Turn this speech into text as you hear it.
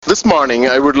This morning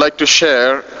I would like to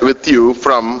share with you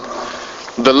from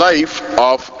the life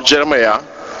of Jeremiah.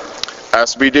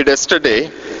 As we did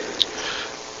yesterday,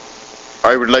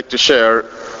 I would like to share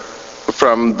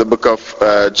from the book of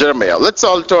Jeremiah. Let's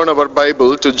all turn our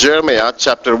Bible to Jeremiah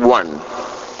chapter 1.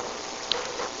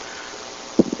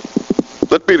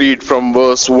 Let me read from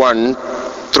verse 1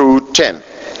 through 10.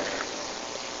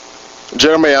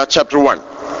 Jeremiah chapter 1.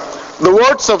 The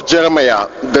words of Jeremiah,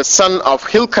 the son of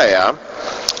Hilkiah,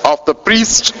 of the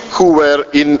priests who were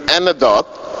in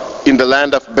Anathoth in the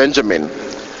land of Benjamin,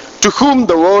 to whom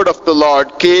the word of the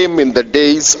Lord came in the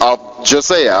days of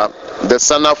Josiah, the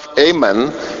son of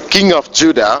Amon, king of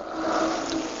Judah,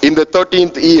 in the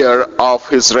 13th year of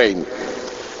his reign.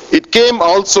 It came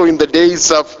also in the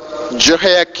days of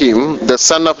Jehoiakim, the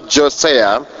son of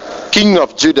Josiah, king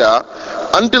of Judah,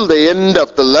 until the end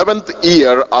of the 11th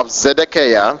year of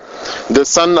Zedekiah, the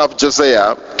son of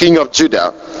Josiah, king of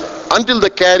Judah, until the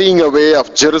carrying away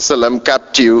of Jerusalem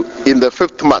captive in the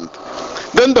 5th month.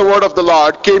 Then the word of the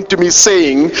Lord came to me,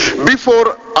 saying,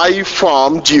 Before I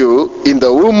formed you in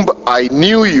the womb, I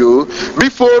knew you.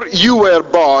 Before you were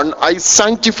born, I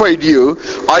sanctified you.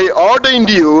 I ordained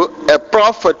you a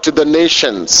prophet to the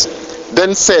nations.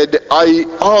 Then said I,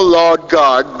 O Lord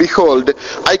God, behold,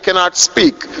 I cannot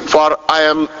speak, for I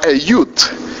am a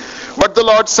youth. But the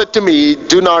Lord said to me,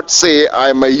 Do not say I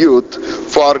am a youth,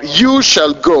 for you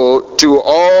shall go to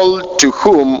all to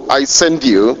whom I send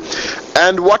you,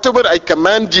 and whatever I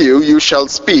command you, you shall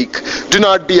speak. Do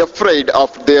not be afraid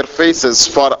of their faces,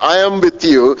 for I am with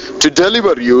you to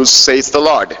deliver you, says the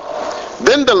Lord.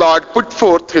 Then the Lord put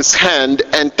forth his hand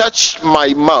and touched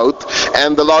my mouth,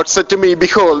 and the Lord said to me,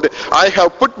 Behold, I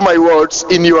have put my words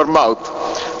in your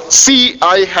mouth. See,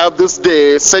 I have this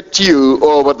day set you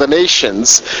over the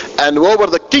nations and over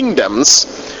the kingdoms,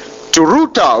 to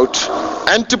root out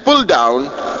and to pull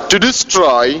down, to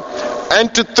destroy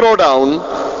and to throw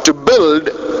down, to build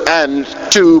and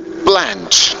to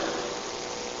plant.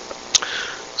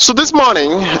 So this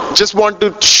morning, just want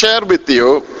to share with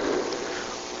you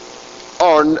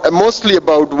on mostly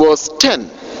about verse 10.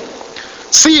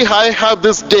 See, I have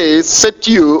this day set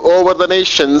you over the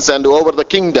nations and over the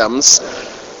kingdoms,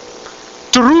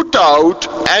 to root out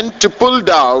and to pull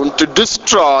down, to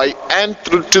destroy and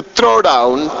to throw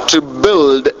down, to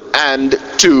build and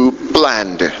to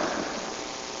plant.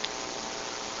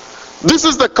 This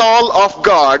is the call of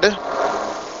God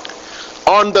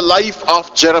on the life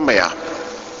of Jeremiah.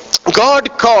 God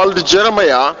called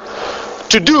Jeremiah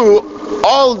to do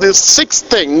all these 6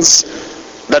 things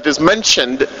that is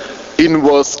mentioned in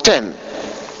verse 10.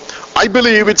 I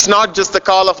believe it's not just the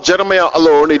call of Jeremiah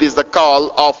alone, it is the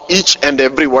call of each and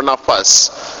every one of us.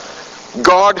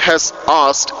 God has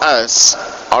asked us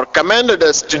or commanded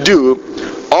us to do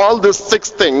all these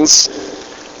 6 things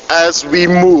as we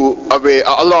move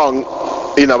along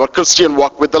in our Christian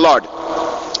walk with the Lord.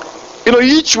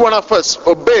 Each one of us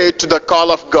obey to the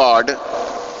call of God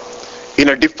in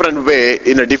a different way,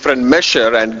 in a different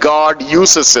measure, and God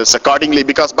uses us accordingly,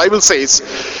 because Bible says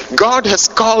God has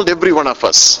called every one of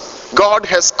us. God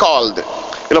has called.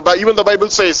 Even the Bible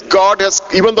says God has,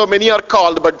 even though many are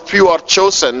called but few are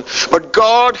chosen, but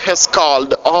God has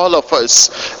called all of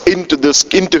us into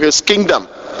his kingdom.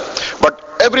 But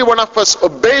every one of us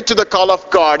obey to the call of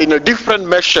God in a different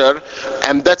measure,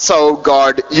 and that's how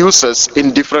God uses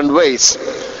in different ways.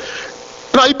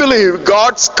 And I believe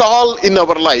God's call in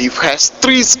our life has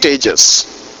 3 stages.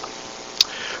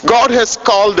 God has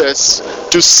called us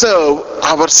to serve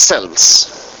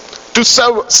ourselves, to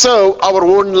serve our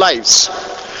own lives.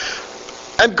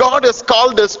 And God has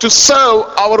called us to serve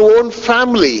our own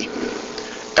family.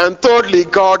 And thirdly,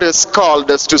 God has called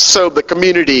us to serve the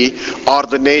community or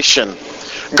the nation.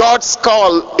 God's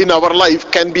call in our life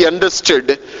can be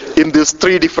understood in these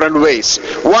 3 different ways.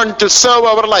 1, to serve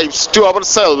our lives, to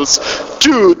ourselves.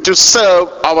 2, to serve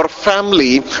our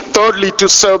family. Thirdly, to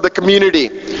serve the community.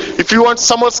 If you want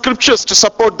some more scriptures to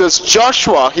support this,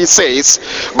 Joshua, he says,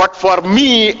 But for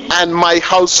me and my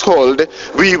household,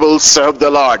 we will serve the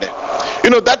Lord.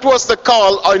 That was the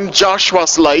call on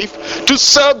Joshua's life, to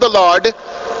serve the Lord.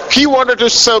 He wanted to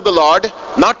serve the Lord,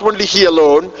 not only he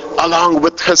alone, along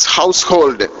with his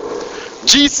household.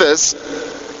 Jesus,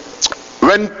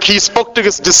 when he spoke to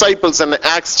his disciples in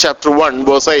Acts chapter 1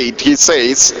 verse 8, he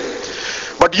says,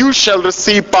 But you shall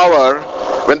receive power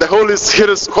when the Holy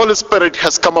Spirit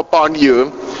has come upon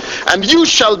you, and you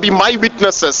shall be my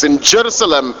witnesses in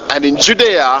Jerusalem and in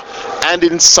Judea and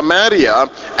in Samaria,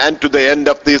 and to the end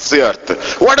of this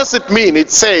earth. What does it mean?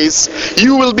 It says,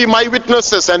 you will be my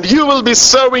witnesses, and you will be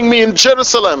serving me in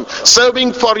Jerusalem,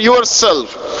 serving for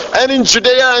yourself, and in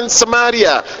Judea and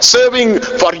Samaria, serving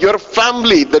for your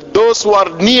family, those who are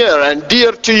near and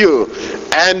dear to you,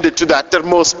 and to the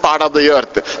uttermost part of the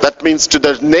earth. That means to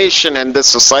the nation and the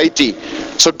society.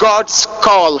 So God's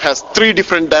call has three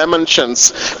different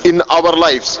dimensions in our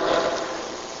lives.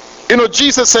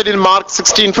 Jesus said in Mark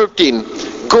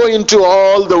 16:15, go into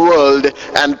all the world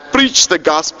and preach the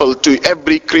gospel to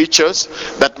every creature.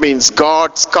 That means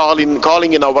God's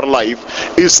calling in our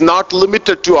life is not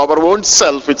limited to our own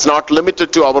self. It's not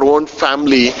limited to our own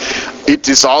family. It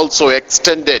is also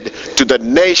extended to the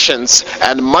nations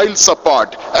and miles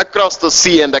apart, across the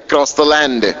sea and across the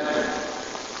land.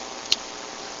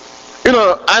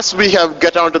 As we have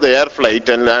get onto the air flight,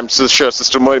 and I'm so sure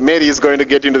Sister Mary is going to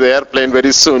get into the airplane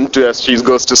very soon as she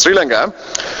goes to Sri Lanka.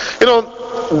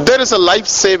 There is a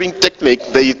life-saving technique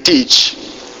they teach.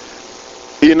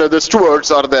 The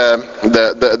stewards or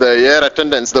the air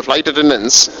attendants, the flight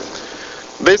attendants,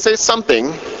 they say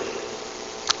something.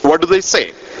 What do they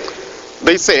say?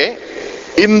 They say,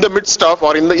 in the midst of,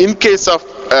 or in case of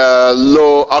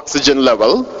low oxygen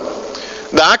level,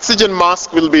 the oxygen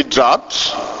mask will be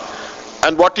dropped.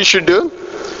 And what you should do?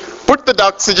 Put the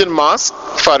oxygen mask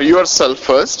for yourself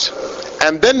first,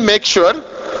 and then make sure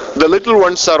the little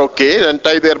ones are okay and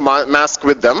tie their mask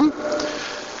with them.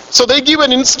 So they give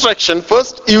an instruction: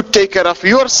 first you take care of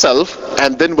yourself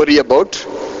and then worry about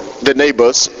the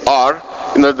neighbors or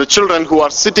the children who are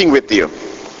sitting with you.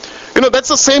 That's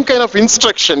the same kind of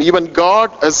instruction even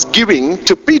God is giving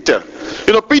to Peter.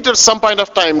 Peter, some point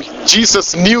of time,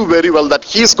 Jesus knew very well that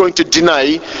he is going to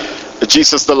deny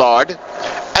Jesus the Lord.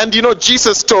 And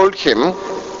Jesus told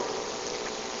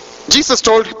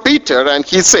Peter, and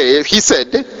he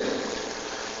said,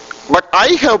 but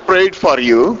I have prayed for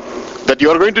you that you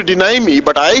are going to deny me,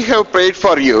 but I have prayed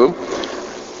for you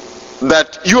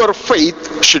that your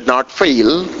faith should not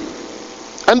fail.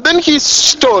 And then he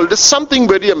told something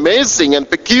very amazing and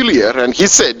peculiar, and he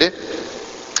said,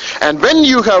 and when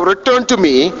you have returned to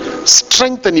me,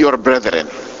 strengthen your brethren.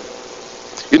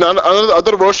 In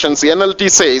other versions, the NLT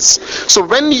says, so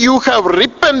when you have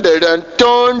repented and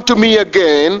turned to me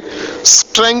again,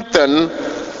 strengthen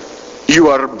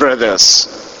your brothers.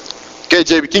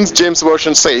 King James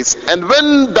Version says, and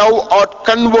when thou art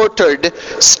converted,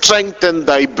 strengthen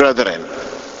thy brethren.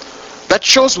 That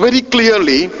shows very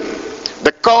clearly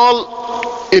the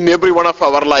call in every one of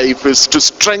our life is to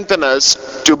strengthen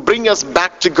us, to bring us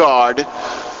back to God,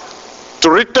 to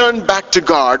return back to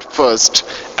God first,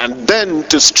 and then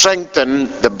to strengthen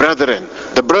the brethren.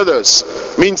 The brothers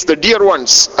means the dear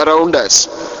ones around us.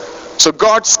 So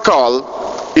God's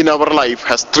call in our life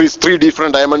has three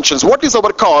different dimensions. What is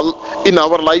our call in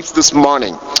our lives this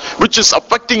morning? Which is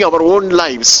affecting our own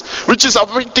lives, which is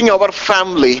affecting our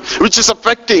family, which is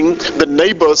affecting the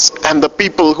neighbors and the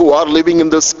people who are living in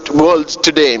this world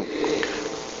today.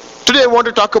 Today I want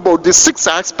to talk about the 6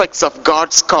 aspects of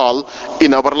God's call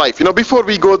in our life. Before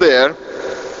we go there,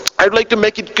 I'd like to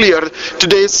make it clear,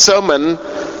 today's sermon,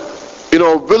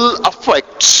 will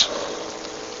affect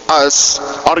us,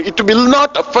 or it will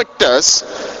not affect us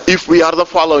if we are the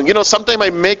following. Sometimes I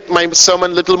make my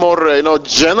sermon little more,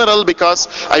 general, because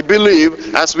I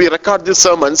believe as we record these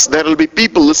sermons, there will be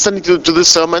people listening to these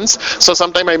sermons. So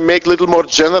sometimes I make little more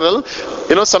general.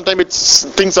 Sometimes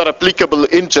things are applicable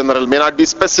in general, may not be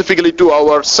specifically to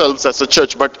ourselves as a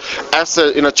church, but as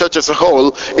a church as a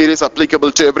whole, it is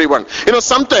applicable to everyone.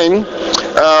 Sometimes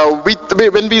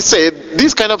when we say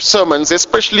these kind of sermons,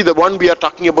 especially the one we are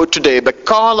talking about today, the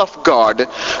call of God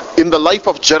in the life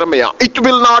of Jeremiah, it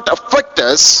will not affect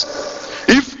us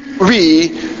if we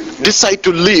decide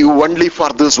to live only for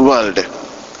this world.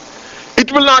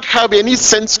 It will not have any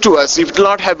sense to us, it will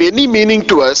not have any meaning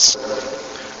to us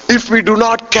if we do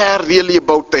not care really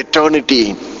about the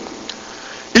eternity.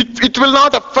 It will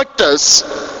not affect us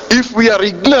if we are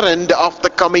ignorant of the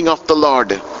coming of the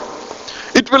Lord.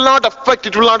 It will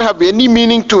not have any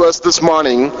meaning to us this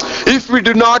morning if we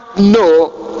do not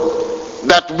know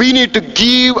that we need to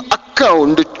give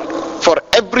account for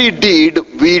every deed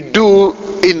we do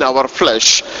in our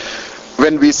flesh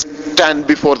when we stand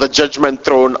before the judgment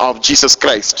throne of Jesus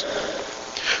Christ.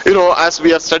 As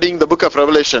we are studying the book of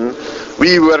Revelation,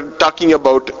 we were talking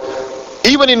about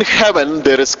even in heaven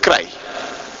there is cry.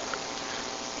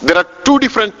 There are 2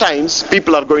 different times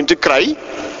people are going to cry.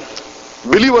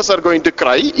 Believers are going to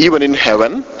cry even in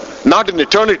heaven, not in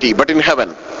eternity, but in heaven.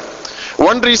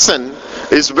 One reason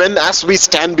is when, as we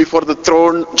stand before the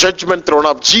judgment throne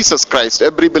of Jesus Christ.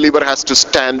 Every believer has to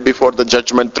stand before the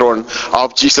judgment throne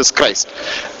of Jesus Christ,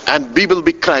 and we will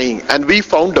be crying. And we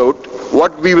found out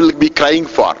what we will be crying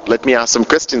for. Let me ask some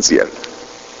questions here.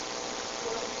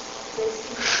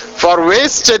 For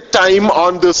wasted time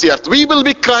on this earth. We will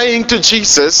be crying to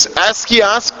Jesus as he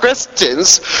asks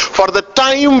questions for the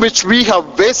time which we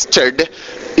have wasted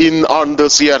on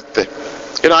this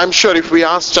earth. I'm sure if we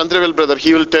ask Chandravel brother,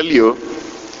 he will tell you,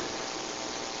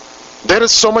 there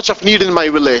is so much of need in my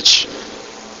village.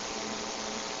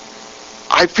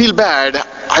 I feel bad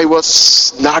I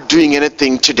was not doing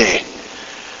anything today.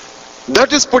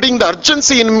 That is putting the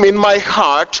urgency in my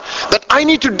heart that I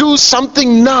need to do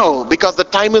something now, because the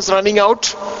time is running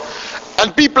out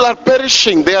and people are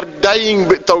perishing. They are dying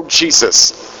without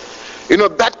Jesus.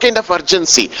 That kind of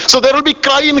urgency. So there will be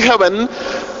cry in heaven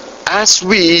as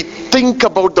we think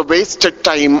about the wasted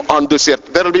time on this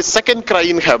earth. There will be second cry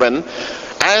in heaven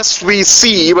as we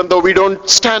see, even though we don't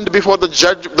stand before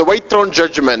the white throne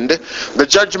judgment, the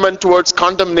judgment towards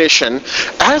condemnation,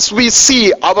 as we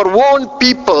see our own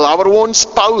people, our own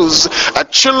spouse, our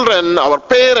children, our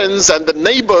parents, and the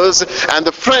neighbors, and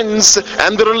the friends,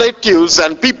 and the relatives,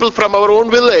 and people from our own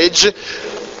village,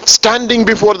 standing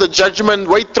before the judgment,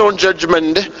 white throne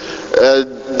judgment,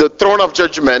 the throne of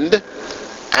judgment,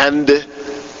 and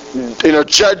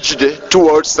judged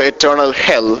towards the eternal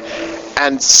hell,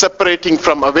 and separating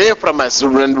away from us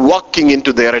and walking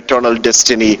into their eternal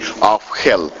destiny of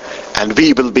hell. And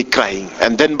we will be crying.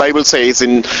 And then Bible says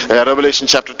in Revelation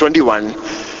chapter 21,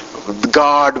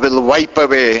 God will wipe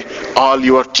away all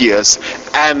your tears,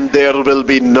 and there will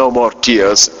be no more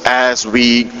tears as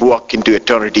we walk into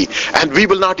eternity. And we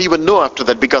will not even know after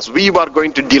that, because we are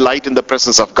going to delight in the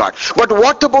presence of God. But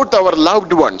what about our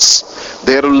loved ones?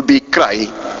 There will be cry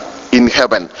in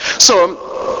heaven. So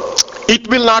it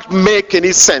will not make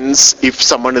any sense if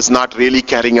someone is not really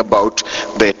caring about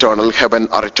the eternal heaven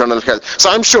or eternal hell. So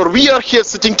I'm sure we are here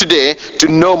sitting today to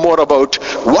know more about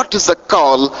what is the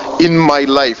call in my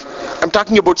life. I'm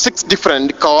talking about 6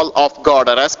 different call of God,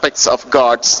 or aspects of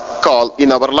God's call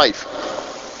in our life.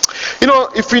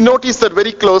 If we notice that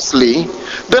very closely,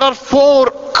 there are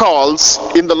 4 calls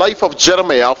in the life of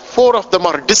Jeremiah. 4 of them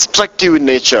are destructive in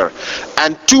nature,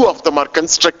 and 2 of them are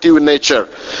constructive in nature.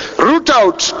 Root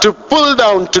out, to pull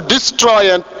down, to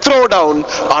destroy and throw down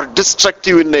are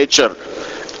destructive in nature.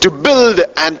 To build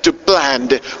and to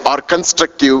plant are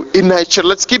constructive in nature.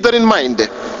 Let's keep that in mind.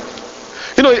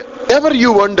 Ever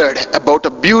you wondered about a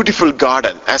beautiful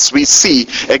garden, as we see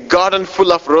a garden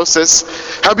full of roses?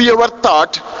 Have you ever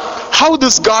thought how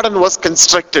this garden was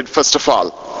constructed, first of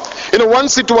all?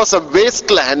 Once it was a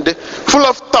wasteland full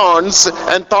of thorns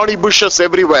and thorny bushes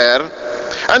everywhere,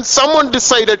 and someone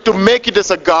decided to make it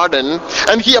as a garden,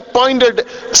 and he appointed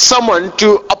someone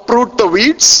to uproot the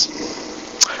weeds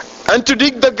and to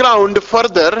dig the ground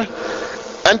further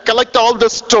and collect all the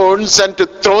stones and to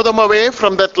throw them away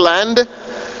from that land.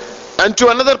 And to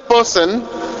another person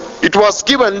it was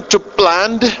given to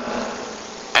plant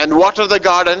and water the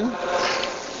garden,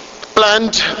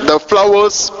 plant the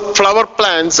flower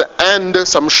plants and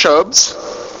some shrubs,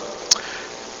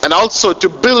 and also to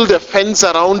build a fence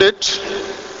around it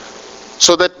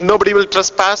so that nobody will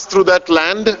trespass through that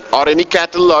land, or any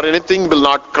cattle or anything will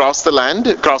not cross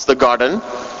the garden.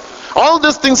 All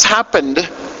these things happened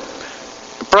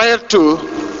prior to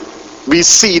we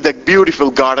see the beautiful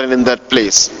garden in that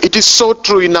place. It is so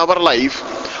true in our life.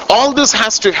 All this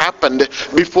has to happen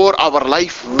before our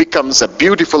life becomes a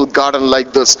beautiful garden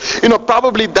like this.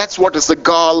 Probably that's what is the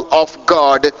call of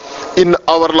God in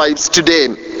our lives today.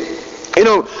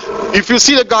 If you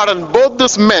see the garden, both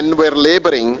these men were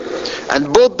laboring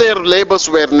and both their labors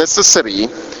were necessary.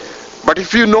 But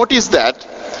if you notice that,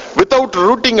 without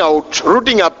rooting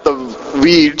up the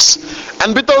weeds,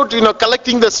 and without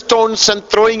collecting the stones and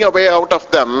throwing away out of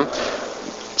them,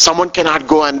 someone cannot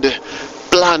go and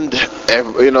plant a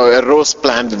rose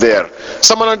plant there.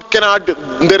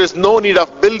 There is no need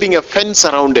of building a fence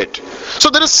around it. So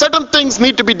there is certain things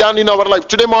need to be done in our life.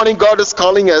 Today morning God is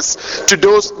calling us to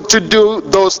do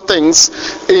those things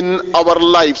in our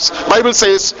lives. Bible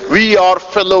says we are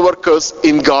fellow workers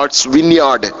in God's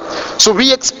vineyard. So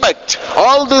we expect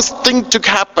all this thing to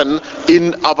happen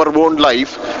in our own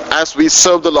life as we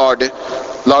serve the Lord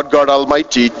God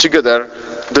Almighty together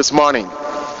this morning.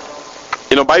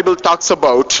 Bible talks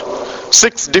about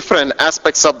 6 different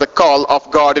aspects of the call of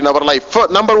God in our life.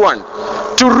 Number 1,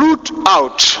 to root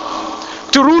out,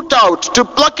 to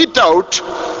pluck it out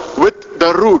with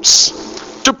the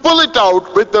roots, to pull it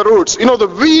out with the roots. The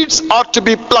weeds are to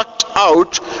be plucked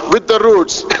out with the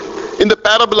roots. in the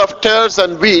parable of tares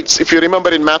and weeds, if you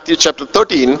remember in Matthew chapter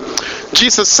 13,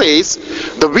 Jesus says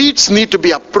the weeds need to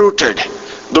be uprooted.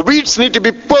 The weeds need to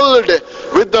be pulled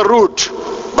with the root.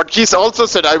 But Jesus also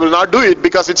said, I will not do it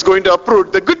because it's going to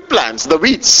uproot the good plants, the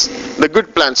weeds, the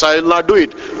good plants. I will not do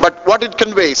it. But what it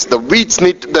conveys, the weeds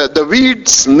need, the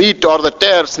weeds need, or the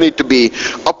tares need to be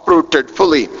uprooted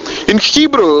fully. In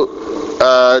Hebrew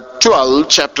 12,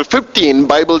 chapter 15,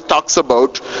 Bible talks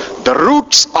about the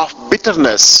roots of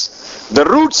bitterness. The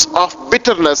roots of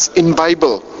bitterness in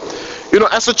Bible. You know,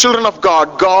 as a children of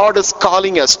God, God is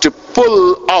calling us to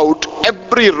pull out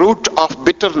every root of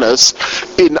bitterness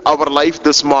in our life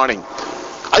this morning.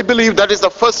 I believe that is the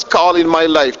first call in my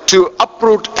life, to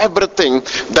uproot everything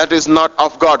that is not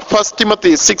of God. 1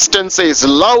 Timothy 6:10 says,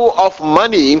 love of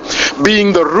money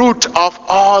being the root of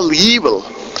all evil.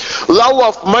 Love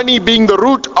of money being the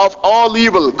root of all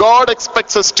evil. God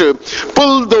expects us to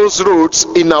pull those roots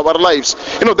in our lives.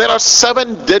 You know, there are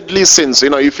 7 deadly sins. You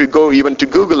know, if you go even to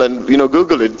Google and,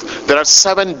 Google it, there are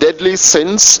 7 deadly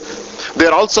sins. They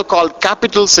are also called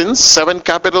capital sins, 7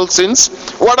 capital sins.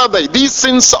 What are they? These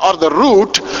sins are the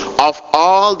root of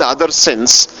all the other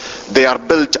sins. They are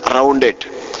built around it.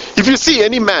 If you see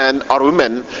any man or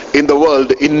woman in the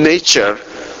world, in nature,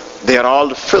 they are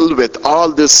all filled with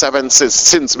all these 7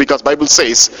 sins, because Bible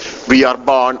says we are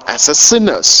born as a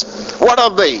sinners. What are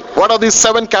they? What are these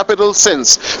 7 capital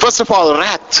sins? First of all,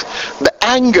 wrath, the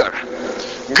anger,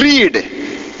 greed,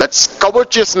 that's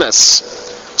covetousness,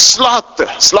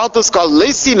 sloth is called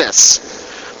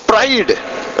laziness, pride,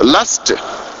 lust,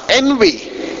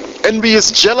 envy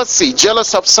is jealousy,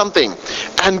 jealous of something,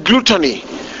 and gluttony.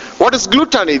 What is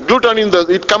gluttony? Gluttony,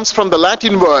 it comes from the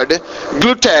Latin word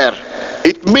glutare.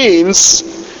 It means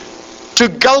to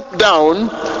gulp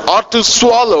down or to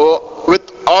swallow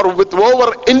with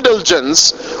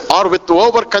overindulgence or with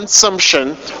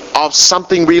overconsumption of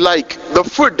something we like. The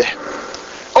food.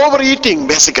 Overeating,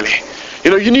 basically.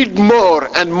 You need more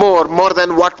and more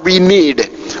than what we need.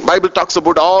 Bible talks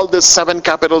about all the 7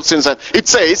 capital sins, and it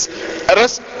says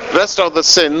rest of the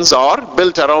sins are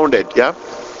built around it. Yeah.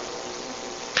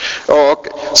 Oh, okay.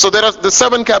 So there are the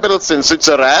 7 capital sins. It's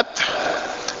a wrath,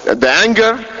 the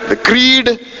anger, the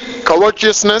greed,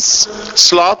 covetousness,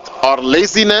 sloth or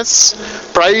laziness,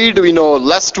 pride we know,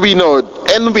 lust we know,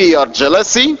 envy or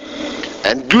jealousy,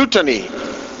 and gluttony.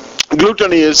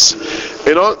 Gluttony is,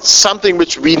 something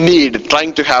which we need,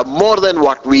 trying to have more than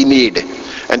what we need.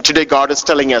 And today God is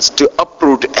telling us to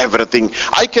uproot everything.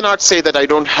 I cannot say that I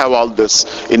don't have all this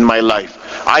in my life.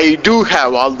 I do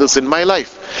have all this in my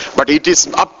life. But it is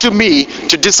up to me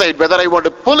to decide whether I want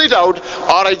to pull it out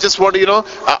or I just want to,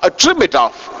 trim it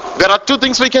off. There are 2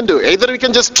 things we can do. Either we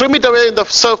can just trim it away in the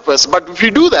surface, but if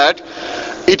you do that,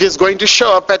 it is going to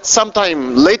show up at some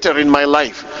time later in my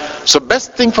life. So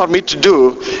best thing for me to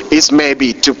do is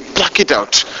maybe to pluck it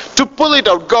out, to pull it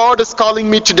out. God is calling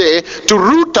me today to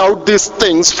root out these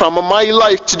things from my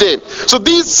life today. So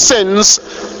these sins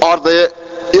are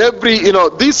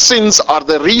these sins are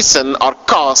the reason or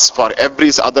cause for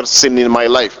every other sin in my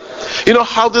life.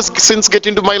 How these sins get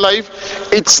into my life?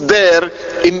 It's there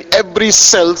in every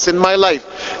cells in my life.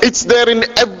 It's there in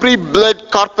every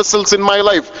blood corpuscles in my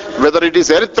life. Whether it is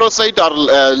erythrocyte or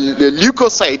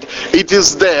leukocyte, it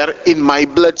is there in my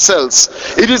blood cells.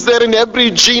 It is there in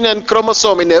every gene and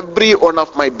chromosome in every one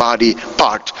of my body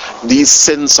part. These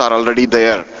sins are already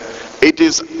there.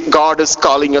 God is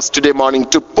calling us today morning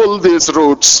to pull these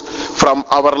roots from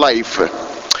our life.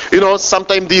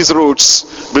 Sometimes these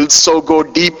roots will so go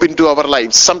deep into our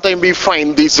lives. Sometimes we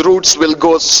find these roots will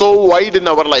go so wide in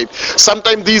our life.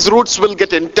 Sometimes these roots will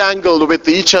get entangled with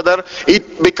each other.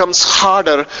 It becomes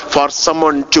harder for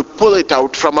someone to pull it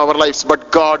out from our lives. But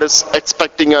God is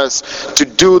expecting us to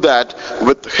do that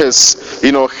with His,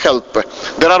 help.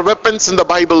 There are weapons in the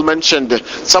Bible mentioned.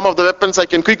 Some of the weapons I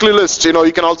can quickly list.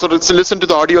 You can also listen to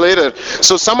the audio later.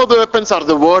 So some of the weapons are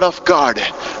the Word of God,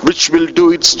 which will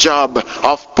do its job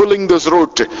of pulling this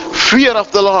root. Fear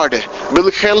of the Lord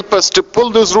will help us to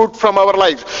pull this root from our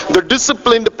life. The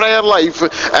disciplined prayer life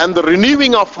and the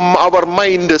renewing of our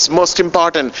mind is most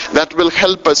important. That will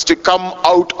help us to come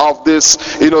out of this,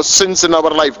 sins in our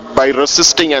life by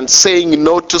resisting and saying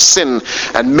no to sin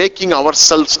and making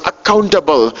ourselves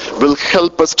accountable will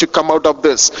help us to come out of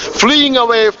this. Fleeing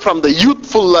away from the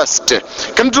youthful lust,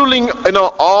 controlling,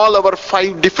 all our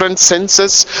 5 different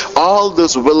senses, all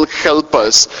this will help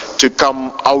us to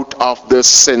come out of the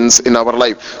sins in our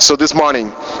life. So this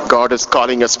morning, God is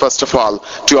calling us first of all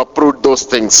to uproot those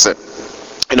things.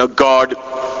 God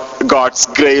God's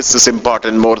grace is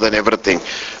important more than everything.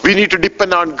 We need to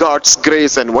depend on God's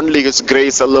grace, and only His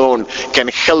grace alone can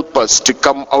help us to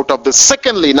come out of this.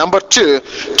 Secondly, number two,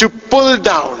 to pull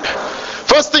down.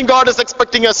 First thing, God is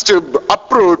expecting us to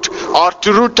uproot or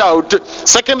to root out.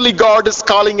 Secondly, God is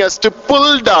calling us to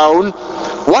pull down.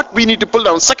 What we need to pull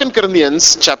down? 2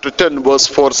 Corinthians chapter 10 verse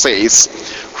 4 says,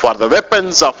 "For the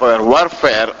weapons of our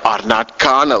warfare are not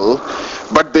carnal,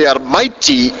 but they are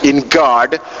mighty in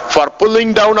God for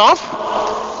pulling down of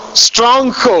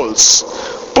strongholds."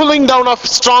 Pulling down of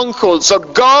strongholds. So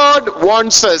God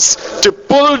wants us to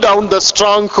pull down the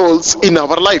strongholds in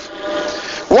our life.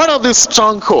 What are these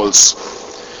strongholds?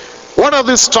 What are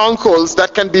these strongholds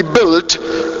that can be built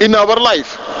in our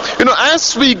life?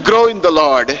 As we grow in the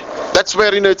Lord, that's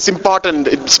where it's important,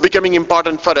 it's becoming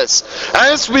important for us.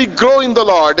 As we grow in the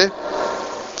Lord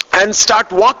and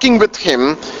start walking with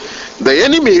Him, the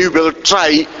enemy will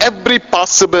try every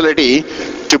possibility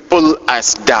to pull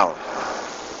us down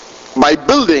by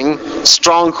building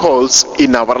strongholds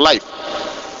in our life.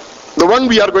 The one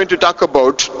we are going to talk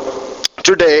about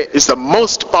today is the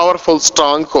most powerful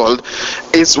stronghold,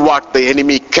 is what the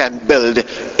enemy can build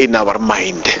in our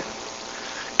mind.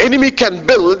 Enemy can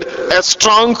build a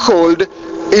stronghold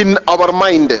in our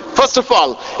mind. First of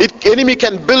all, enemy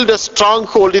can build a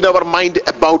stronghold in our mind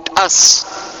about us.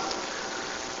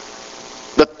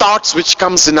 The thoughts which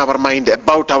comes in our mind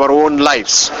about our own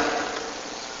lives.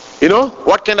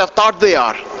 What kind of thought they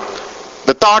are?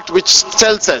 The thought which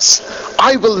tells us,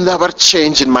 I will never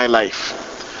change in my life.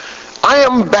 I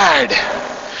am bad.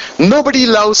 Nobody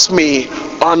loves me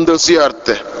on this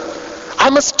earth.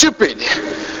 I'm a stupid.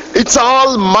 It's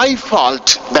all my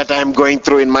fault that I'm going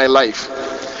through in my life.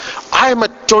 I am a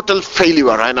total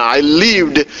failure, and I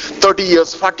lived 30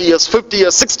 years, 40 years, 50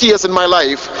 years, 60 years in my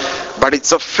life, but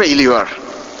it's a failure.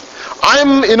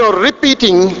 I'm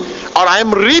repeating, or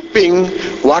I'm reaping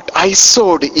what I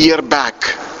sowed a year back.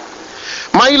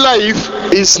 My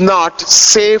life is not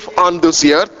safe on this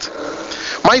earth.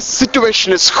 My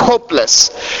situation is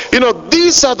hopeless.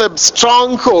 These are the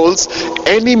strongholds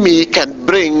enemy can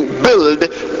build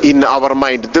in our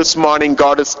mind. This morning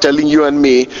God is telling you and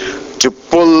me to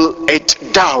pull it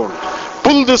down.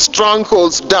 Pull the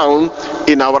strongholds down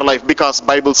in our life, because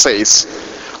Bible says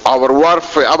our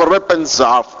weapons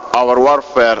of our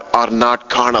warfare are not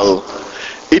carnal.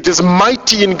 It is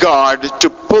mighty in God to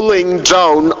pulling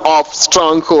down of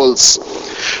strongholds.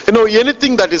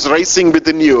 Anything that is rising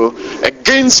within you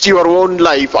against your own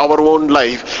life, our own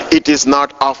life, it is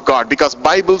not of God. Because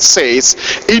Bible says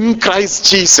in Christ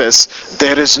Jesus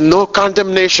there is no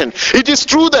condemnation. It is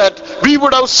true that we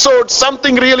would have sowed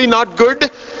something really not good.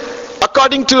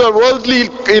 According to a worldly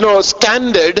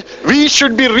standard, we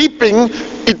should be reaping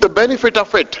the benefit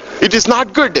of it. It is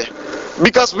not good,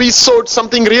 because we sowed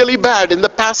something really bad in the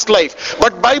past life.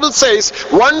 But Bible says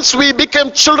once we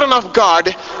become children of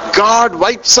God, God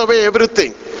wipes away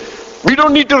everything. We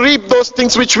don't need to reap those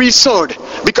things which we sowed,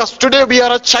 because today we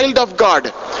are a child of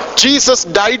God. Jesus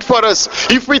died for us.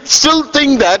 If we still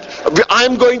think that I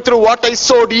am going through what I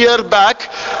sowed a year back,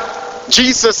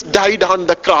 Jesus died on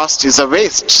the cross is a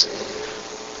waste.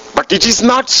 But it is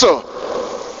not so.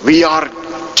 We are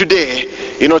today,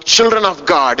 children of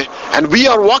God, and we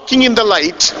are walking in the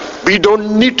light. We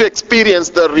don't need to experience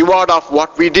the reward of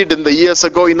what we did in the years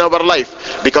ago in our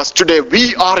life, because today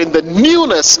we are in the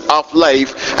newness of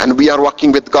life and we are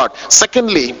walking with God.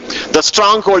 Secondly, the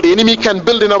stronghold the enemy can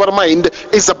build in our mind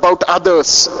is about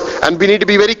others, and we need to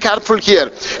be very careful here.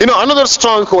 Another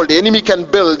stronghold the enemy can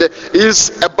build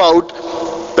is about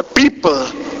the people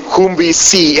whom we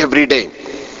see every day.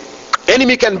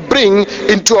 Enemy can bring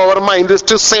into our mind is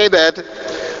to say that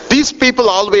these people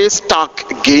always talk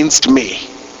against me.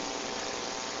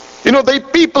 The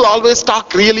people always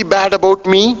talk really bad about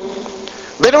me.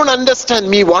 They don't understand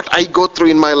me, what I go through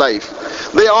in my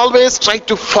life. They always try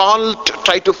to find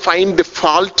the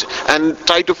fault and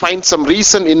try to find some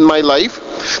reason in my life.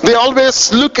 They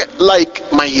always look like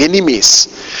my enemies.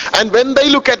 And when they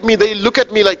look at me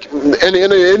like an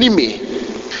enemy.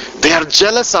 They are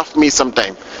jealous of me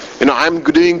sometimes. I'm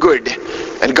doing good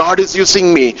and God is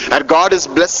using me and God is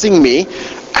blessing me,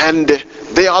 and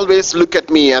they always look at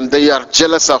me and they are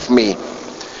jealous of me.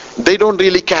 They don't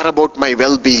really care about my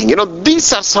well-being.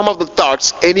 These are some of the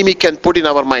thoughts enemy can put in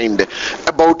our mind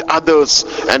about others,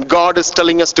 and God is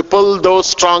telling us to pull those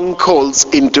strongholds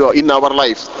in our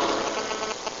life.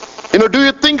 Do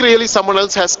you think really someone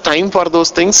else has time for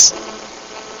those things?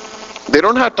 They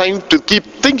don't have time to keep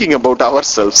thinking about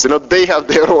ourselves. They have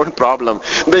their own problem.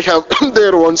 They have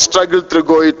their own struggle to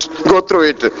go through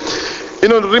it.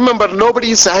 Remember,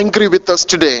 nobody is angry with us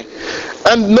today.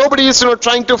 And nobody is,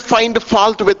 trying to find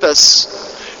fault with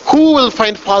us. Who will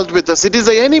find fault with us? It is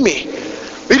the enemy.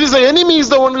 It is the enemy is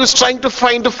the one who is trying to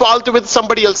find fault with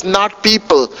somebody else, not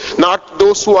people, not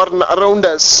those who are around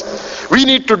us. We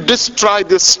need to destroy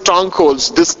these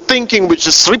strongholds, this thinking which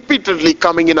is repeatedly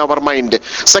coming in our mind.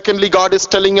 Secondly, God is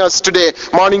telling us today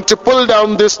morning to pull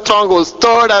down these strongholds.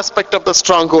 Third aspect of the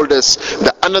stronghold is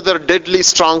another deadly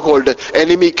stronghold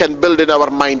enemy can build in our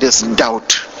mind is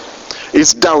doubt.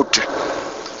 Is doubt.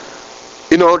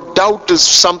 Doubt is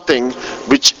something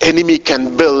which enemy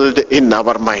can build in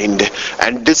our mind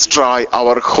and destroy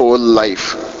our whole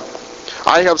life.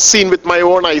 I have seen with my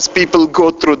own eyes people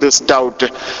go through this doubt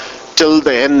till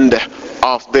the end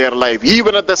of their life.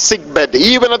 Even at the sick bed,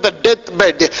 even at the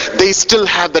deathbed, they still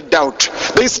have the doubt.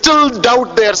 They still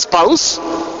doubt their spouse,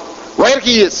 where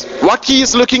he is, what he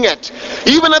is looking at.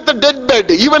 Even at the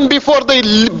deathbed, even before they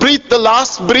breathe the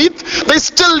last breath, they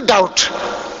still doubt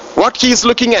what he is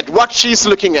looking at, what she is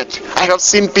looking at. I have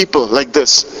seen people like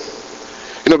this.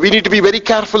 We need to be very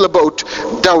careful about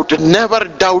doubt. Never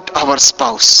doubt our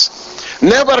spouse.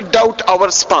 Never doubt our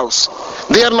spouse.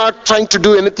 They are not trying to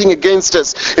do anything against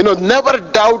us. Never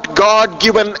doubt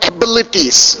God-given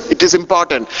abilities. It is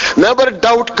important. Never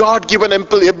doubt God-given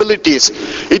abilities.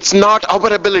 It's not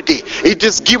our ability. It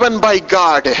is given by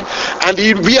God. And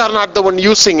we are not the one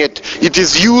using it. It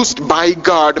is used by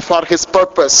God for His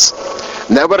purpose.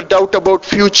 Never doubt about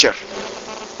future.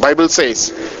 Bible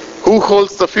says, who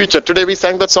holds the future? Today we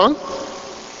sang that song.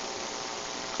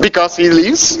 Because He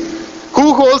lives.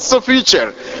 Who holds the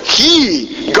future?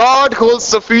 He, God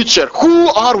holds the future. Who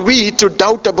are we to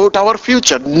doubt about our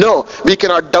future? No, we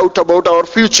cannot doubt about our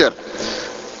future.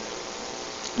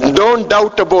 Don't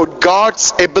doubt about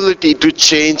God's ability to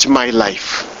change my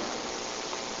life.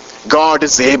 God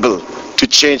is able to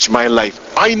change my life.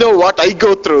 I know what I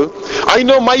go through. I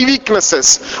know my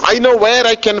weaknesses. I know where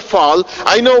I can fall.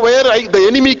 I know where the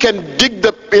enemy can dig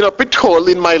the pit hole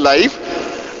in my life.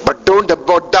 But don't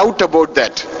doubt about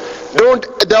that. Don't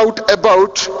doubt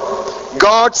about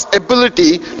God's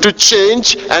ability to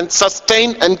change and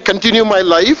sustain and continue my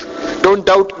life. Don't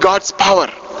doubt God's power.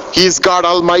 He is God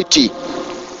Almighty.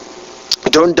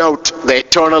 Don't doubt the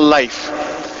eternal life.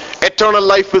 Eternal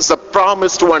life is the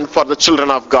promised one for the children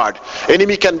of God.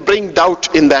 Enemy can bring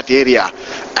doubt in that area,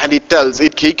 and he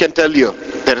can tell you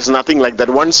there is nothing like that.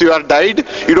 Once you are died,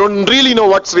 you don't really know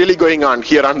what's really going on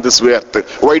here on this earth.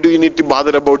 Why do you need to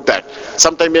bother about that?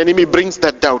 Sometimes enemy brings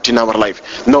that doubt in our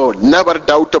life. No, never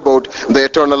doubt about the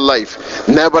eternal life.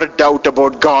 Never doubt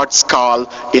about God's call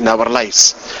in our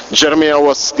lives. Jeremiah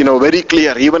was very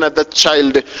clear. Even at the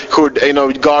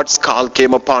childhood, God's call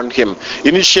came upon him.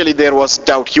 Initially there was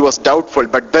doubt. He was doubtful,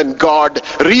 but then God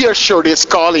reassured his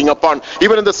calling upon.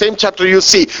 Even in the same chapter you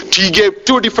see, he gave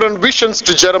two different visions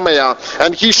to Jeremiah,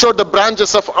 and he showed the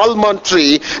branches of almond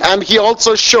tree, and he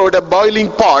also showed a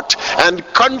boiling pot, and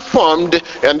confirmed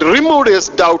and removed his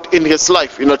doubt in his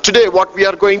life. Today what we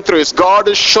are going through is God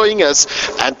is showing us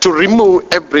and to remove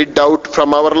every doubt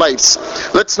from our lives.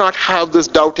 Let's not have this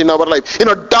doubt in our life.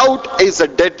 Doubt is a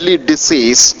deadly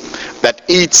disease that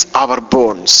eats our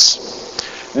bones.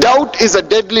 Doubt is a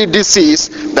deadly disease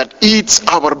that eats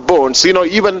our bones.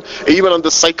 Even on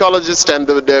the psychologists and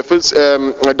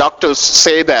the doctors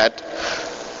say that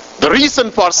the reason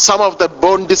for some of the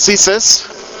bone diseases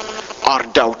are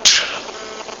doubt.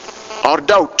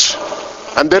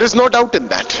 And there is no doubt in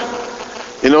that.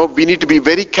 We need to be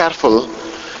very careful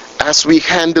as we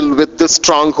handle with this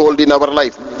stronghold in our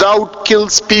life. Doubt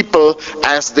kills people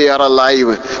as they are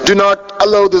alive. Do not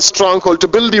allow this stronghold to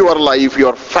build your life,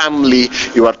 your family,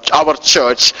 our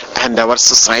church, and our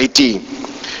society.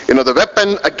 The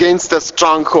weapon against the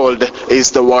stronghold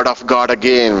is the word of God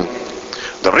again.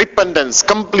 The repentance,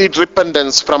 complete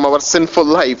repentance from our sinful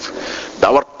life.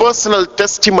 Our personal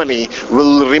testimony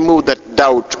will remove that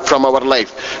doubt from our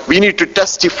life. We need to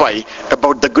testify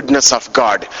about the goodness of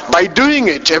God. By doing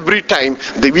it every time,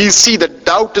 we see that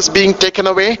doubt is being taken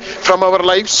away from our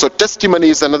lives. So testimony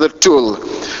is another tool.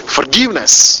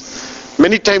 Forgiveness.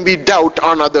 Many times we doubt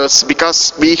on others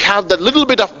because we have that little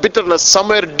bit of bitterness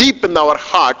somewhere deep in our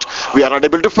heart. We are not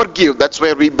able to forgive. That's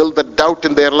where we build the doubt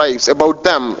in their lives, about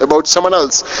them, about someone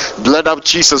else. Blood of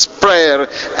Jesus, prayer,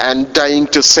 and dying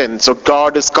to sin. So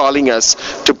God is calling us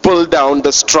to pull down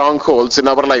the strongholds in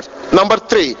our life. Number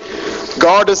 3,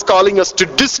 God is calling us to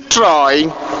destroy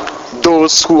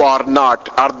those who are not,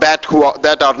 or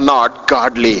that are not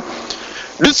godly.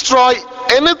 Destroy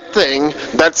anything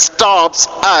that stops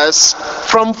us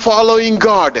from following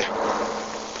God.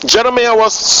 Jeremiah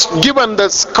was given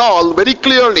this call very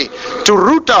clearly to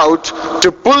root out,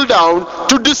 to pull down,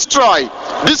 to destroy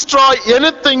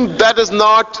anything that is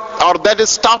not, or that is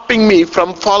stopping me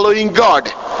from following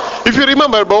God. If you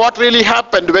remember what really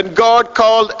happened when God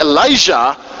called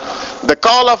Elijah, the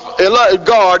call of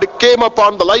God came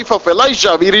upon the life of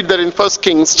Elijah. We read that in 1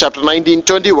 Kings chapter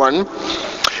 19:21.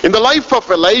 In the life of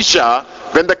Elijah,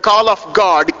 when the call of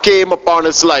God came upon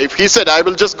his life, he said, I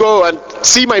will just go and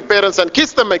see my parents and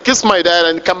kiss them and kiss my dad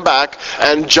and come back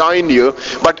and join you.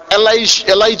 But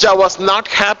Elijah was not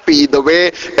happy the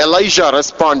way Elijah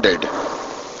responded.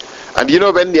 And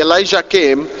when Elijah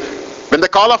came, when the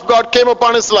call of God came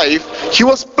upon his life, he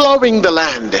was plowing the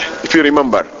land, if you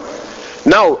remember.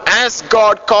 Now, as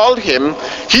God called him,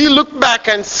 he looked back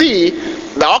and see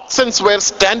the oxen were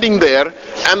standing there,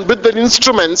 and with the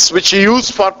instruments which he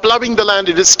used for plowing the land,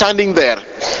 it is standing there.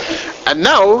 And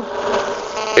now,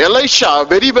 Elisha,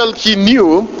 very well he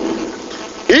knew,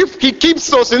 if he keeps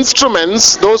those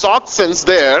instruments, those oxen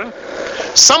there,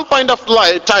 some point of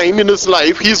time in his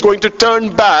life, he's going to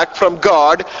turn back from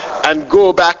God and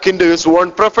go back into his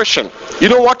own profession. You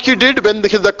know what he did when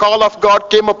the call of God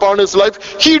came upon his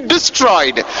life? He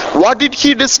destroyed. What did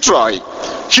he destroy?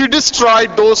 He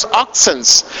destroyed those oxen,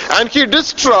 and he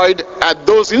destroyed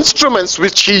those instruments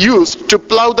which he used to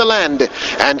plow the land.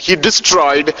 And he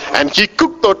destroyed, and he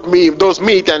cooked those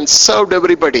meat and served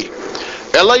everybody.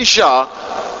 Elisha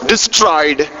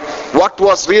destroyed what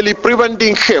was really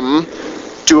preventing him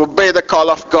to obey the call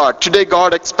of God. Today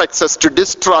God expects us to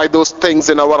destroy those things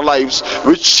in our lives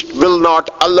which will not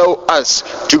allow us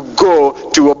to go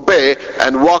to obey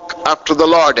and walk after the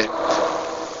Lord.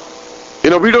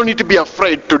 We don't need to be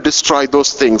afraid to destroy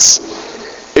those things.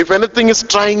 If anything is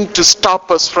trying to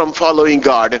stop us from following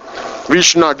God, we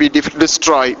should not be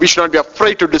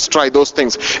afraid to destroy those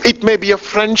things. It may be a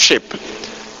friendship.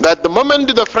 That the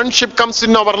moment the friendship comes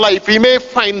in our life, we may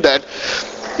find that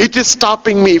it is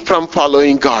stopping me from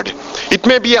following God. It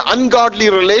may be an ungodly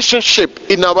relationship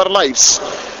in our lives,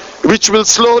 which will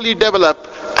slowly develop,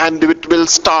 and it will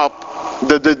stop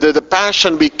the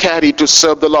passion we carry to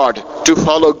serve the Lord, to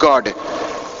follow God.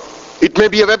 It may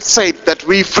be a website that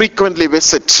we frequently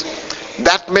visit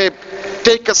that may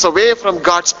take us away from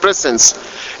God's presence.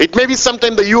 It may be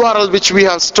sometimes the URL which we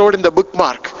have stored in the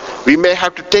bookmark. We may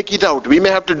have to take it out. We may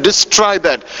have to destroy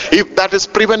that if that is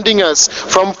preventing us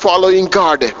from following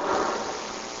God.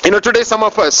 Today some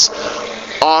of us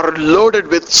are loaded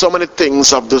with so many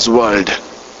things of this world.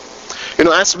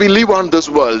 As we live on this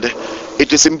world,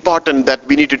 it is important that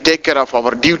we need to take care of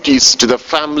our duties to the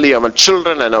family, our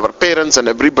children and our parents and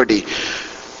everybody.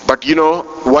 But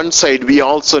one side we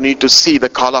also need to see the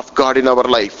call of God in our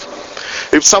life.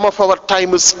 If some of our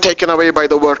time is taken away by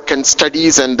the work and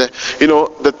studies and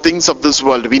the things of this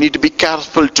world, we need to be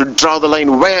careful to draw the line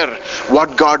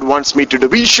what God wants me to do.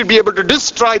 We should be able to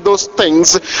destroy those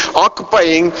things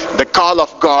occupying the call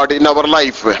of God in our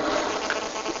life.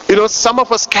 Some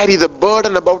of us carry the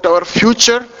burden about our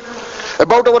future,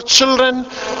 about our children,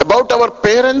 about our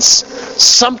parents.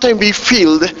 Sometimes we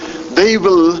feel they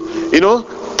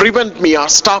will prevent me or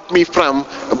stop me from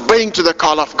obeying to the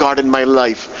call of God in my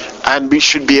life. And we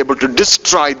should be able to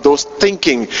destroy those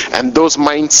thinking and those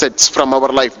mindsets from our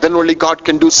life. Then only God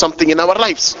can do something in our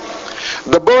lives.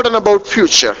 The burden about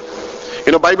future.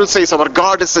 Bible says our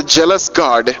God is a jealous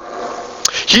God.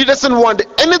 He doesn't want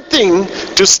anything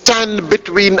to stand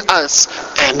between us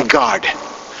and God.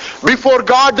 Before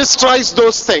God destroys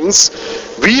those things,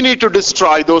 we need to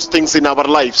destroy those things in our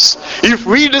lives. If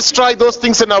we destroy those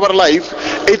things in our life,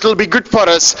 it will be good for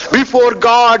us before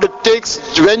God takes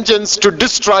vengeance to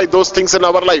destroy those things in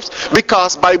our lives.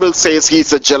 Because Bible says He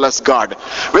is a jealous God.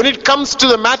 When it comes to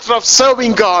the matter of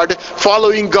serving God,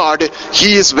 following God,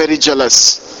 He is very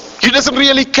jealous. He doesn't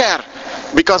really care.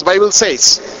 Because Bible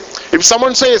says, if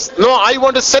someone says, no, I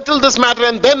want to settle this matter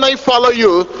and then I follow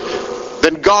you,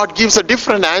 then God gives a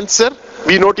different answer.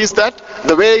 We notice that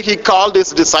the way He called His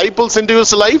disciples into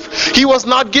His life, He was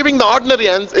not giving the ordinary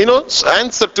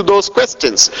answer to those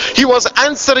questions. He was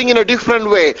answering in a different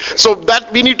way. So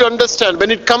that we need to understand,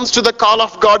 when it comes to the call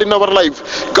of God in our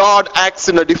life, God acts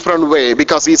in a different way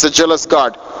because He's a jealous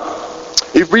God.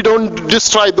 If we don't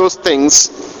destroy those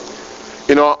things,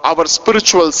 our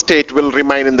spiritual state will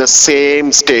remain in the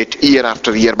same state year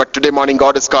after year. But today morning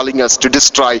God is calling us to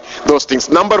destroy those things.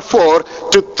 Number 4,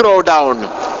 to throw down.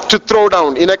 To throw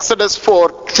down. In Exodus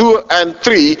 4, 2 and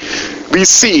 3, we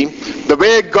see the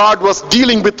way God was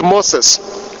dealing with Moses.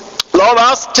 Lord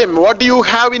asked him, what do you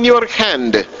have in your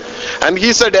hand? And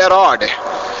he said, a rod.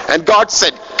 And God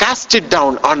said, cast it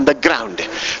down on the ground.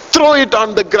 Throw it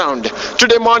on the ground.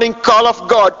 Today morning call of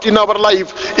God in our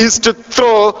life is to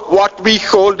throw what we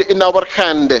hold in our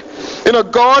hand.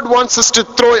 God wants us to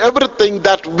throw everything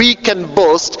that we can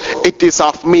boast. It is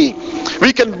of me.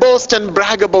 We can boast and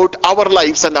brag about our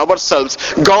lives and ourselves.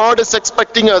 God is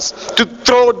expecting us to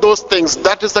throw those things.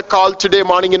 That is the call today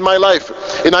morning in my life.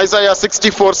 In Isaiah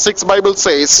 64:6, Bible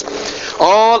says,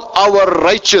 all our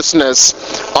righteousness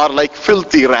are like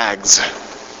filthy rags.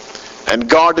 And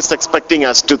God is expecting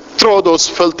us to throw those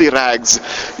filthy rags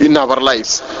in our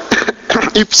lives.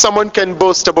 If someone can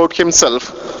boast about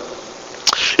himself,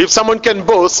 if someone can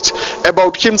boast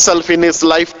about himself in his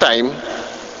lifetime,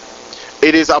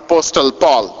 it is Apostle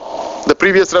Paul. The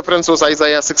previous reference was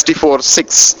Isaiah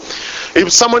 64:6.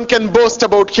 If someone can boast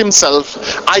about himself,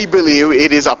 I believe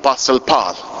it is Apostle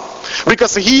Paul.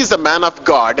 Because he is a man of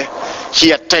God.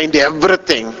 He attained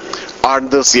everything on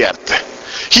this earth.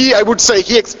 I would say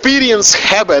he experienced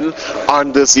heaven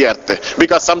on this earth.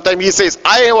 Because sometimes he says,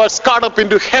 I was caught up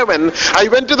into heaven. I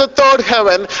went to the third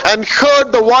heaven and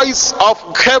heard the voice of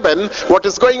heaven. What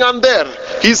is going on there?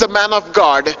 He's a man of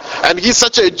God, and he's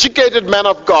such an educated man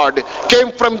of God.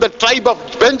 Came from the tribe of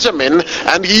Benjamin,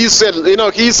 and he's a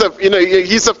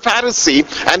Pharisee,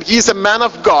 and he's a man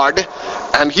of God,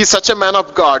 and he's such a man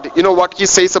of God. You know what he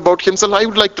says about himself? I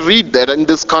would like to read that in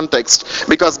this context,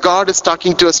 because God is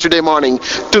talking to us today morning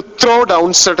to throw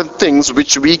down certain things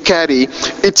which we carry.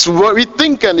 We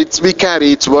think and we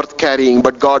carry, it's worth carrying,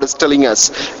 but God is telling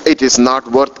us it is not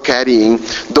worth carrying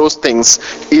those things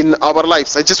in our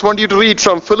lives. I just want you to read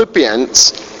from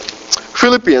Philippians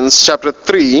chapter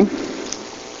 3.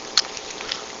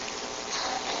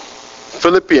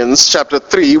 Philippians chapter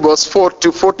 3 verse 4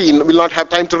 to 14. We'll not have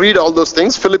time to read all those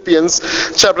things. Philippians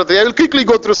chapter 3. I will quickly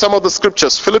go through some of the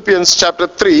scriptures. Philippians chapter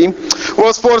 3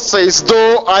 verse 4 says,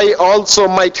 though I also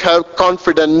might have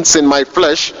confidence in my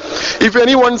flesh, if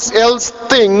anyone else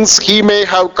thinks he may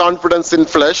have confidence in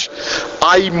flesh,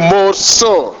 I more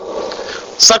so.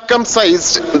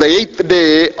 Circumcised the eighth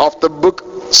day of the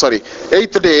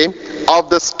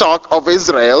stock of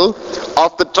Israel,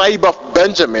 of the tribe of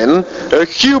Benjamin, a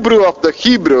Hebrew of the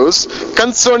Hebrews,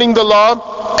 concerning the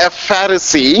law, a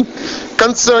Pharisee,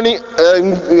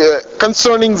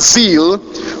 concerning zeal,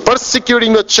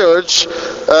 persecuting the church,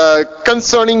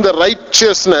 concerning the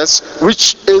righteousness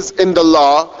which is in the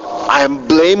law, I am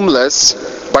blameless.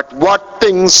 But what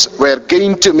things were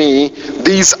gained to me,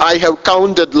 these I have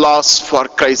counted loss for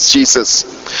Christ Jesus.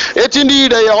 Yet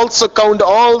indeed I also count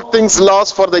all things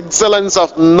loss for the excellence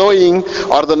of knowing,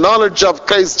 or the knowledge of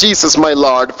Christ Jesus my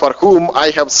Lord, for whom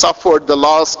I have suffered the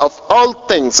loss of all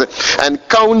things, and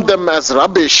count them as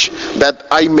rubbish, that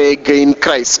I may gain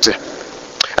Christ.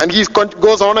 And he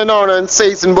goes on and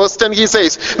says in verse 10, he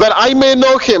says, that I may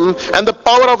know him and the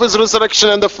power of his resurrection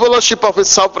and the fellowship of his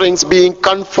sufferings, being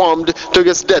conformed to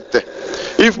his death,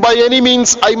 if by any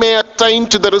means I may attain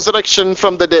to the resurrection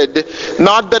from the dead.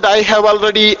 Not that I have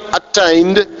already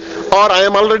attained, or I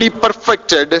am already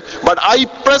perfected, but I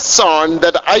press on,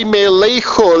 that I may lay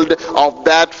hold of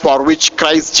that for which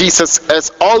Christ Jesus has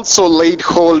also laid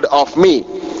hold of me.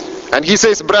 And he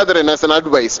says, brethren, as an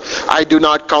advice, I do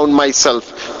not count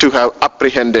myself to have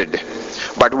apprehended.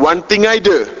 But one thing I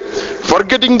do,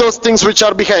 forgetting those things which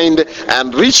are behind,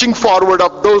 and reaching forward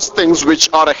of those things which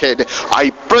are ahead,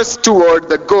 I press toward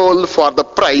the goal for the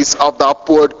prize of the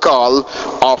upward call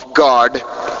of God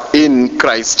in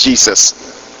Christ Jesus.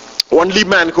 Only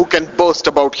man who can boast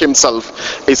about himself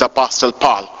is Apostle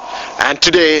Paul. And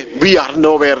today we are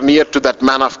nowhere near to that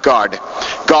man of God.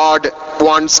 God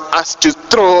wants us to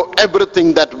throw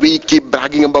everything that we keep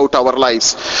bragging about our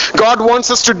lives. God wants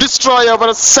us to destroy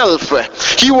ourselves.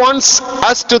 He wants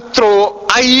us to throw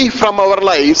I from our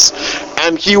lives,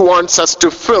 and he wants us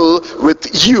to fill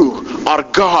with you or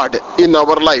God in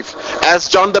our life. As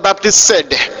John the Baptist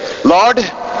said, Lord,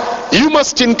 you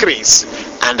must increase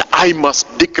and I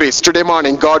must decrease. Today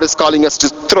morning, God is calling us to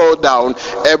throw down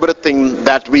everything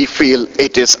that we feel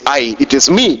it is I, it is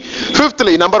me.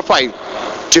 Fifthly, number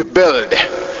 5, to build.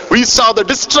 We saw the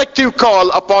destructive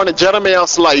call upon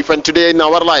Jeremiah's life and today in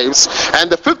our lives. And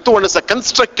the fifth one is a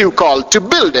constructive call to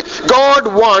build. God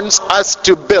wants us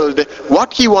to build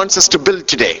what he wants us to build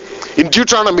today. In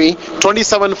Deuteronomy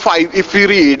 27:5, if we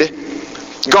read,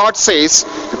 God says,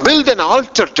 build an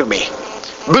altar to me.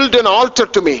 Build an altar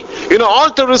to me. You know,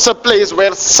 altar is a place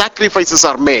where sacrifices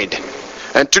are made.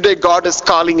 And today God is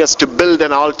calling us to build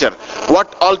an altar.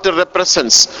 What altar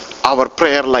represents? Our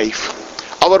prayer life.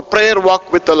 Our prayer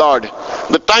walk with the Lord.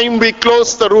 The time we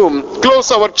close the room, close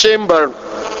our chamber,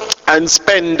 and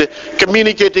spend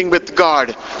communicating with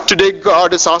God. Today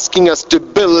God is asking us to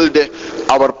build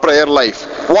our prayer life.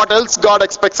 What else God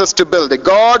expects us to build?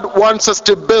 God wants us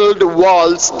to build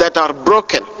walls that are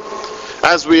broken.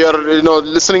 As we are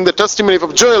listening the testimony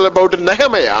of Joel about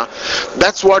Nehemiah,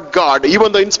 that's what God,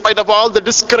 even though in spite of all the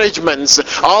discouragements,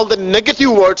 all the negative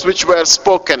words which were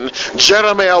spoken,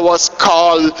 Jeremiah was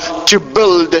called to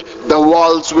build the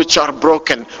walls which are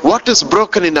broken. What is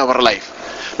broken in our life?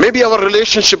 Maybe our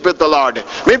relationship with the Lord,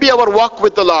 maybe our walk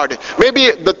with the Lord, maybe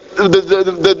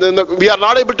we are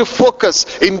not able to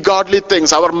focus in godly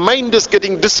things. Our mind is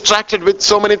getting distracted with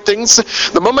so many things.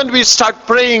 The moment we start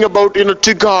praying about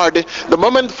to God, the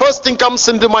moment first thing comes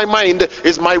into my mind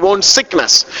is my own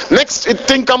sickness. Next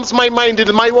thing comes my mind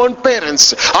is my own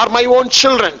parents or my own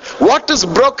children. What is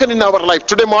broken in our life?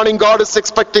 Today morning God is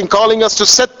calling us to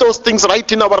set those things right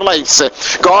in our lives.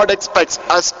 God expects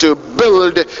us to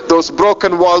build those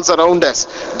broken walls around us.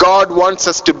 God wants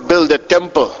us to build a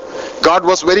temple. God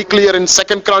was very clear in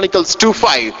 2 Chronicles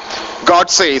 2:5. God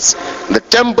says, the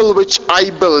temple which I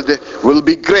build will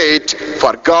be great,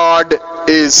 for God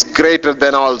is greater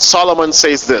than all. Solomon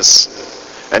says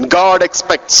this. And God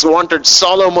wanted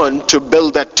Solomon to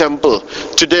build that temple.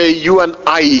 Today you and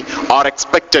I are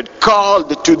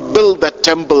called to build that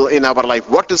temple in our life.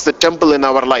 What is the temple in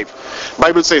our life?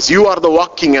 Bible says you are the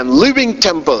walking and living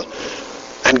temple.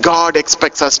 And God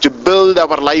expects us to build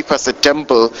our life as a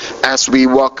temple as we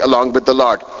walk along with the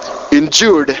Lord. In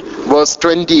Jude, verse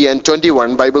 20 and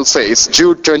 21, Bible says,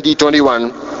 Jude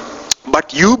 20:21,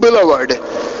 but you, beloved,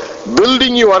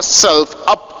 building yourself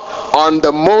up on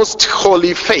the most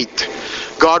holy faith.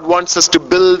 God wants us to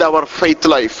build our faith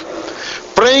life.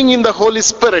 Praying in the Holy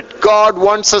Spirit, God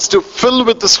wants us to fill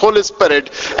with this Holy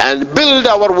Spirit and build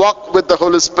our walk with the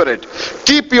Holy Spirit.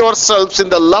 Keep yourselves in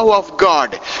the love of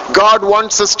God. God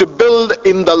wants us to build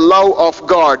in the love of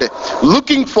God,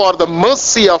 looking for the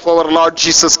mercy of our Lord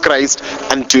Jesus Christ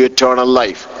unto eternal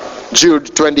life.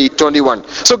 Jude 20:21.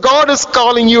 So God is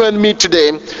calling you and me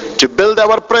today to build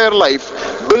our prayer life,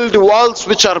 build walls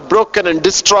which are broken and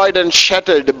destroyed and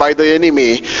shattered by the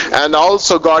enemy, and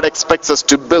also God expects us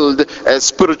to build a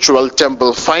spiritual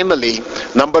temple. Finally,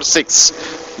 number 6,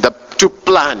 to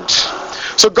plant.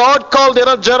 So God called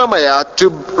Jeremiah to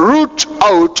root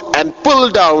out and pull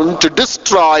down, to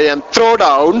destroy and throw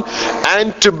down,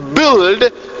 and to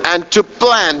build and to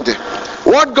plant.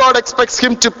 What God expects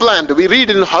him to plant? We read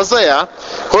in Hosea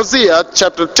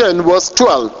chapter 10 verse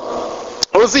 12.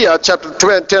 Hosea chapter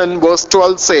 10 verse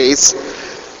 12 says,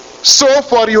 sow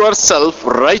for yourself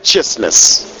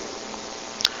righteousness,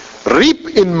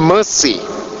 reap in mercy,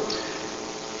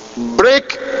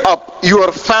 break up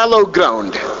your fallow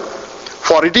ground,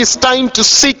 for it is time to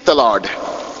seek the Lord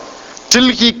till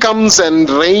he comes and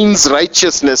rains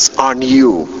righteousness on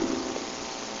you.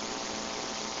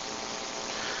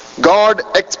 God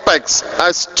expects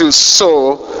us to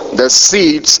sow the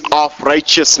seeds of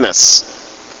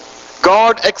righteousness.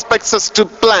 God expects us to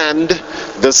plant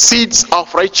the seeds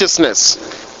of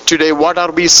righteousness. Today, what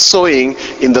are we sowing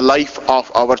in the life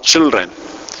of our children?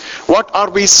 What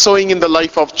are we sowing in the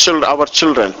life of our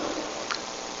children?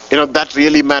 That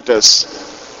really matters.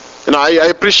 I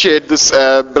appreciate this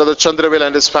Brother Chandravil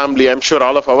and his family. I'm sure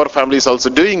all of our families also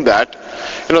doing that.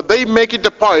 They make it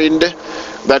a point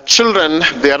that children,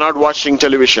 they are not watching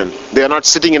television. They are not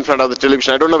sitting in front of the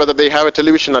television. I don't know whether they have a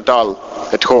television at all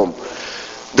at home.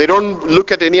 They don't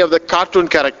look at any of the cartoon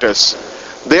characters.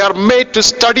 They are made to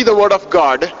study the Word of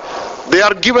God. They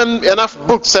are given enough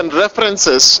books and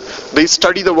references. They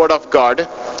study the Word of God.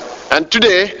 And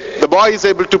today, the boy is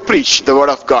able to preach the Word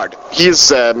of God. He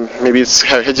is maybe it's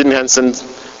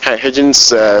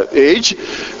Hedgen's age,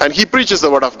 and he preaches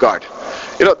the Word of God.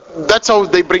 That's how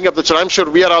they bring up the children. I'm sure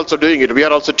we are also doing it. We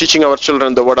are also teaching our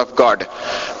children the Word of God.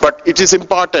 But it is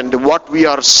important what we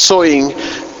are sowing.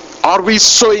 Are we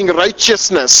sowing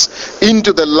righteousness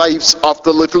into the lives of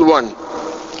the little one?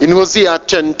 In Hosea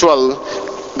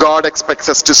 10:12, God expects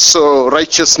us to sow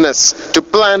righteousness, to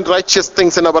plant righteous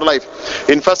things in our life.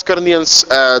 In 1 Corinthians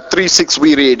 3:6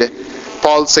 we read,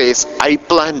 Paul says, I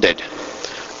planted,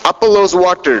 Apollos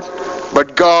watered,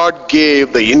 but God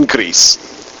gave the increase.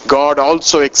 God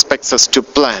also expects us to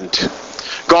plant.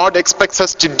 God expects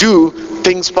us to do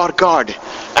things for God.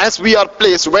 As we are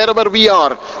placed, wherever we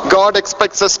are, God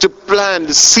expects us to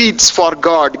plant seeds for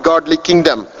God, godly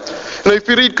kingdom. If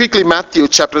you read quickly Matthew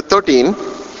chapter 13,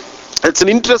 it's an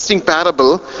interesting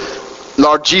parable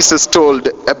Lord Jesus told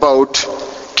about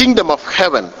kingdom of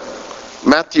heaven.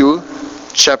 Matthew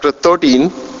chapter 13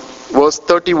 verse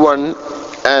 31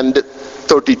 and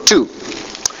 32.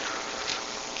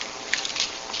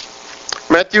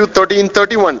 Matthew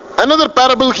 13:31. Another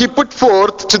parable he put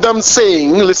forth to them,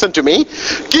 saying, listen to me,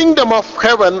 kingdom of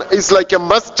heaven is like a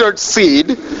mustard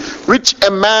seed, which a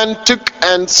man took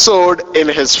and sowed in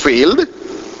his field,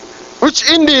 which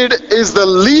indeed is the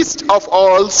least of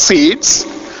all seeds,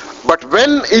 but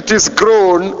when it is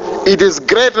grown, it is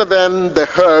greater than the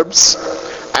herbs,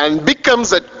 and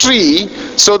becomes a tree,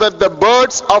 so that the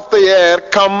birds of the air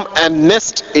come and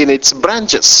nest in its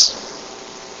branches.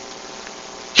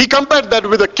 He compared that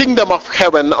with the kingdom of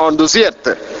heaven on this earth.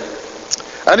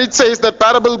 And it says, that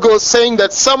parable goes saying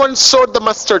that someone sowed the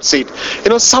mustard seed.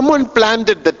 Someone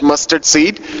planted that mustard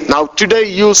seed. Now today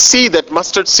you see that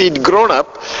mustard seed grown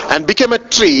up and became a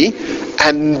tree,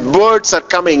 and birds are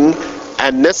coming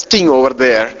and nesting over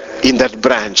there in that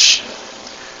branch.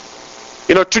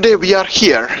 Today we are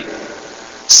here.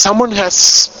 Someone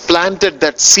has planted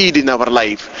that seed in our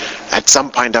life at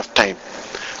some point of time.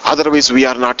 Otherwise we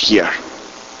are not here.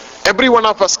 Every one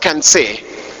of us can say,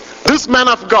 this man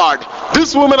of God,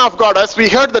 this woman of God, as we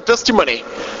heard the testimony,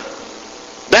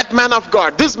 that man of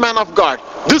God,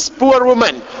 this poor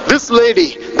woman, this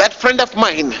lady, that friend of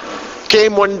mine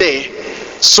came one day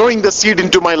sowing the seed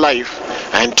into my life,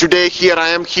 and today here I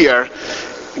am here,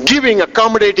 giving,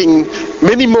 accommodating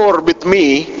many more with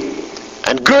me,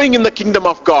 and growing in the kingdom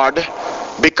of God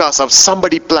because of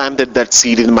somebody planted that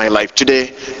seed in my life.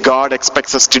 Today God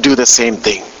expects us to do the same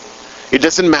thing. It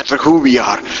doesn't matter who we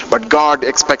are, but God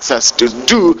expects us to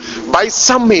do, by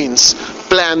some means,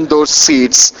 plant those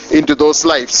seeds into those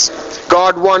lives.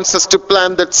 God wants us to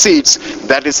plant that seeds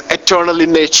that is eternal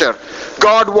in nature.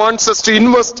 God wants us to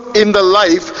invest in the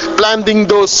life, planting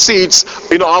those seeds,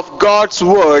 of God's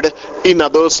word in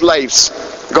others' lives.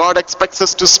 God expects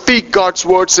us to speak God's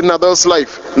words in others'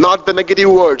 life, not the negative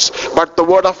words, but the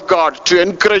word of God, to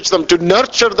encourage them, to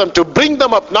nurture them, to bring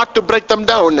them up, not to break them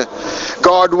down.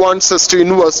 God wants us to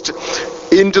invest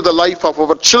into the life of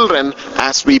our children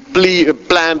as we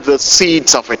plant the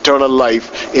seeds of eternal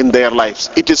life in their lives.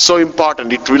 It is so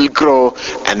important. It will grow,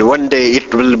 and one day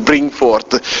it will bring forth,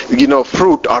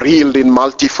 fruit or yield in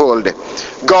multifold.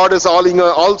 God is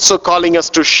also calling us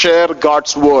to share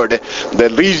God's word,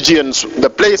 the regions, the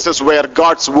places where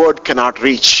God's word cannot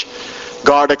reach.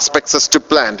 God expects us to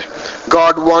plant.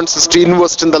 God wants us to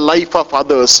invest in the life of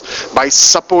others by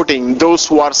supporting those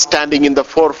who are standing in the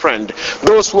forefront,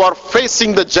 those who are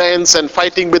facing the giants and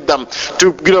fighting with them,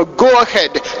 to go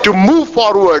ahead, to move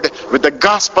forward with the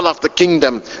gospel of the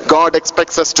kingdom. God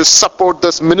expects us to support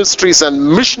those ministries and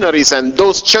missionaries and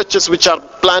those churches which are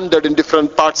planted in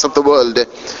different parts of the world,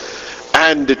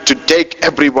 and to take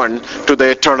everyone to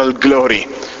the eternal glory.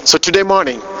 So today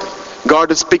morning,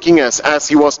 God is speaking us as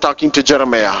he was talking to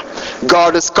Jeremiah.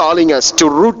 God is calling us to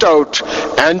root out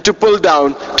and to pull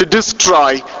down, to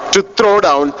destroy, to throw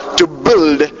down, to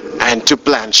build and to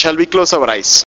plant. Shall we close our eyes?